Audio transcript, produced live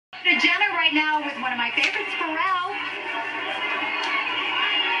Jenna right now with one of my favorites, Pharrell.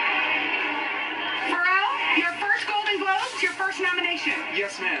 Pharrell, your first Golden Globes, your first nomination.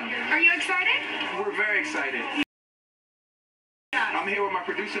 Yes, ma'am. Are you excited? We're very excited. I'm here with my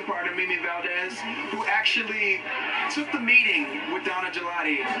producing partner, Mimi Valdez, who actually took the meeting with Donna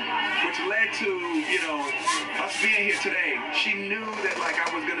Gelati, which led to, us being here today. She knew that,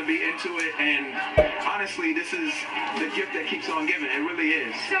 I was going to be into it, and honestly, this is the gift that keeps on giving. It really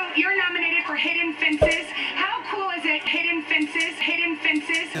is. So, you're nominated for Hidden Fences. How cool is it? Hidden Fences, Hidden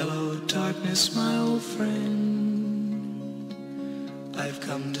Fences. Hello, darkness, my old friend. I've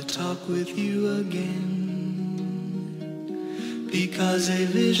come to talk with you again. Because a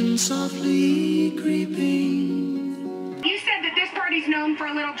vision softly creeping. You said that this party's known for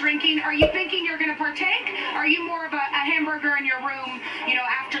a little drinking. Are you thinking you're going to partake? Are you more of a hamburger in your room,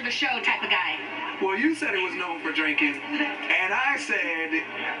 after the show type of guy? Well, you said it was known for drinking, and I said,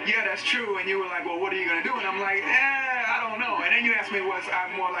 yeah, that's true, and you were like, well, what are you going to do? And I'm like, I don't know. And then you asked me, was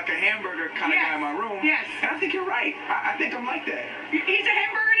I more like a hamburger kind of guy in my room? Yes. And I think you're right. I think I'm like that. He's a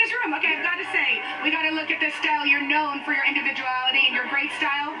hamburger in his room. Okay, I've got to say, we got to look at this style. You're known for your individuality and your great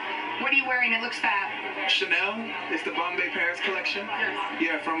style. What are you wearing? It looks fab. Chanel. It's the Bombay Paris collection.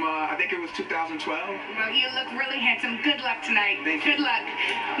 Yeah, from, I think it was 2012. Well, you look really handsome. Good luck tonight. Thank you. Good luck.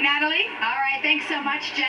 Natalie? All right, thanks so much, Jenna.